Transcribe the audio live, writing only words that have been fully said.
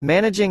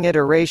Managing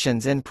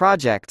iterations in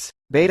projects,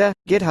 beta,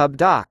 GitHub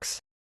Docs.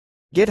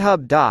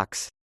 GitHub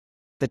Docs.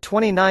 The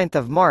 29th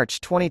of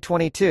March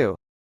 2022.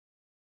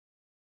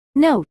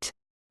 Note: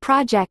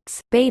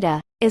 Projects,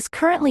 beta, is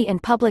currently in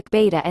public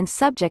beta and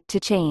subject to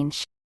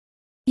change.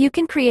 You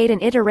can create an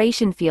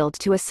iteration field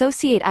to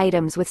associate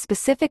items with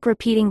specific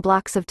repeating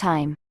blocks of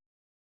time.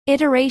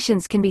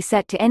 Iterations can be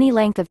set to any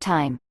length of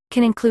time,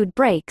 can include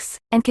breaks,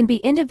 and can be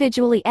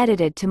individually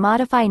edited to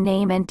modify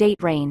name and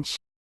date range.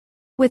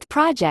 With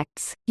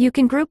projects, you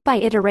can group by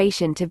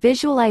iteration to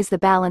visualize the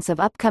balance of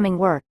upcoming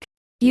work,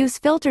 use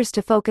filters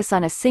to focus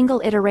on a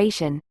single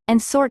iteration, and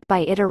sort by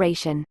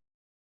iteration.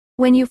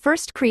 When you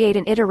first create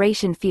an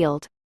iteration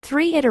field,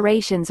 3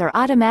 iterations are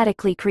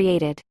automatically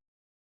created.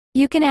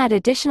 You can add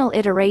additional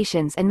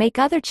iterations and make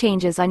other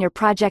changes on your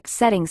project's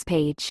settings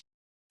page.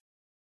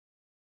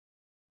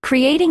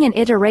 Creating an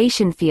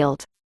iteration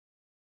field.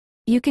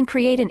 You can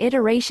create an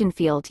iteration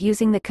field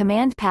using the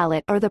command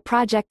palette or the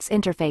project's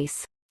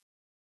interface.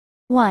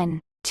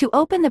 1. To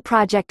open the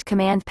project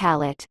command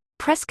palette,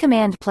 press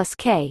Command plus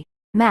K,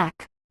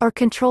 Mac, or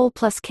Control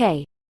plus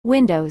K,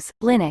 Windows,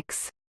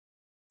 Linux.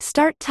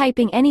 Start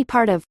typing any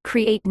part of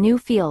Create New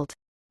Field.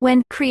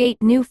 When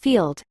Create New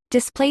Field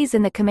displays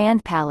in the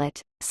command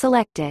palette,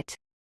 select it.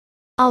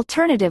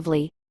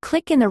 Alternatively,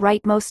 click in the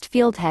rightmost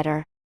field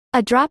header.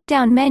 A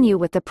drop-down menu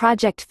with the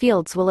project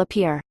fields will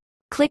appear.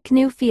 Click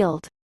New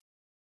Field.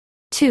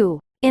 2.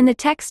 In the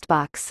text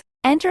box,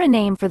 enter a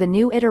name for the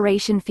new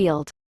iteration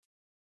field.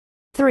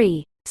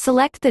 3.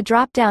 Select the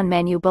drop-down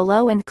menu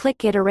below and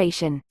click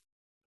Iteration.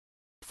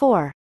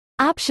 4.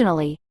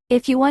 Optionally,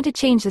 if you want to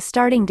change the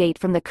starting date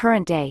from the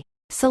current day,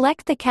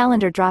 select the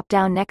calendar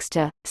drop-down next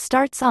to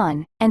Starts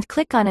On, and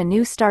click on a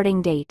new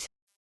starting date.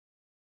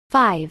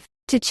 5.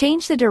 To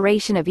change the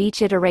duration of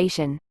each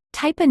iteration,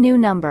 type a new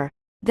number,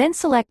 then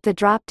select the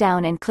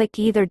drop-down and click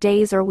either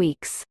days or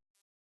weeks.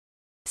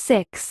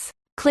 6.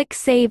 Click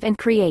Save and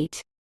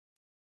Create.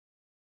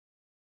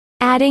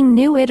 Adding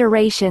new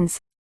iterations.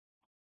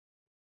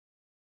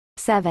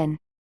 7.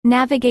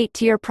 Navigate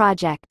to your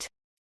project.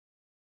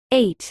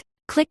 8.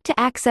 Click to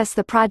access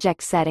the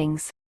project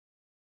settings.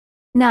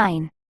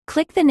 9.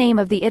 Click the name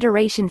of the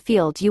iteration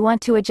field you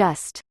want to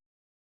adjust.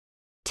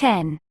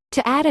 10.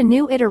 To add a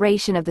new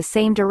iteration of the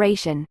same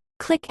duration,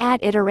 click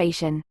Add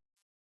Iteration.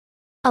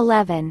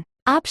 11.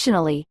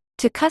 Optionally,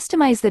 to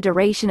customize the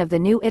duration of the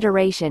new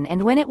iteration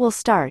and when it will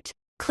start,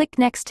 click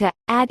next to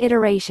Add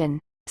Iteration,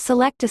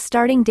 select a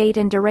starting date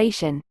and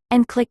duration,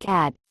 and click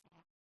Add.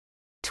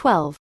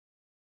 12.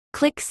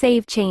 Click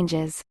Save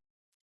Changes.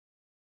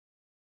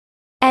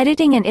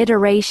 Editing an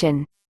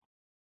iteration.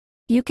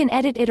 You can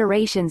edit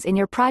iterations in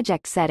your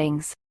project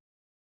settings.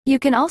 You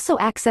can also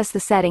access the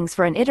settings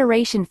for an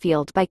iteration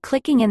field by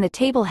clicking in the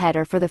table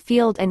header for the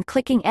field and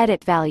clicking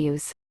Edit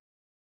Values.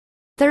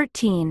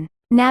 13.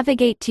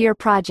 Navigate to your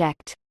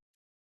project.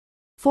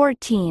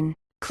 14.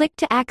 Click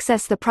to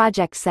access the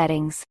project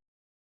settings.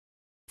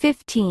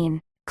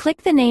 15.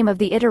 Click the name of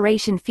the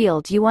iteration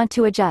field you want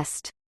to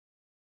adjust.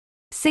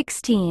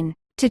 16.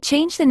 To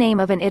change the name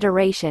of an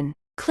iteration,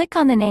 click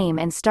on the name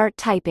and start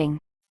typing.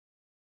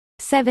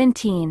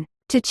 17.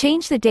 To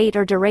change the date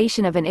or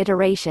duration of an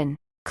iteration,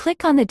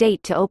 click on the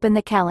date to open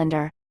the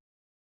calendar.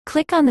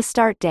 Click on the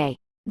start day,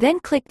 then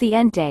click the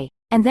end day,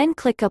 and then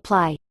click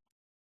Apply.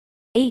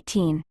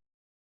 18.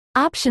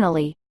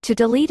 Optionally, to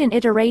delete an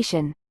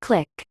iteration,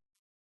 click.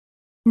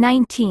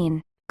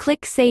 19.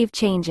 Click Save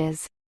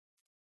Changes.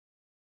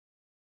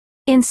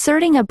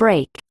 Inserting a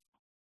break.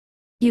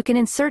 You can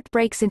insert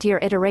breaks into your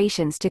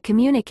iterations to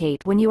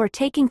communicate when you are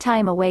taking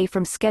time away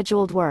from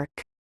scheduled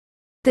work.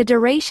 The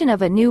duration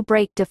of a new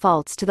break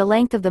defaults to the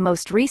length of the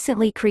most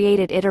recently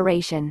created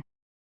iteration.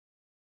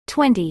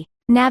 20.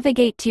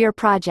 Navigate to your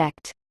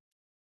project.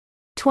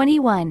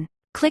 21.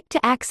 Click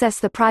to access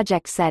the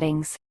project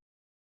settings.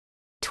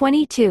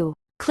 22.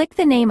 Click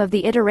the name of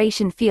the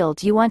iteration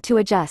field you want to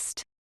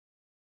adjust.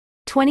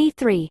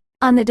 23.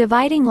 On the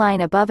dividing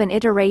line above an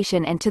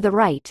iteration and to the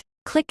right,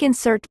 click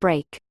Insert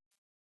Break.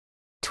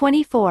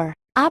 24.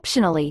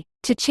 Optionally,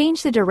 to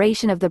change the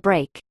duration of the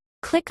break,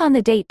 click on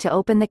the date to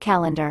open the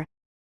calendar.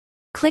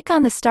 Click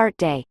on the start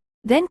day,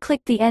 then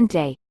click the end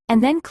day,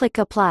 and then click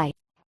Apply.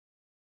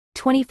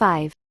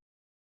 25.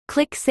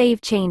 Click Save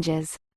Changes.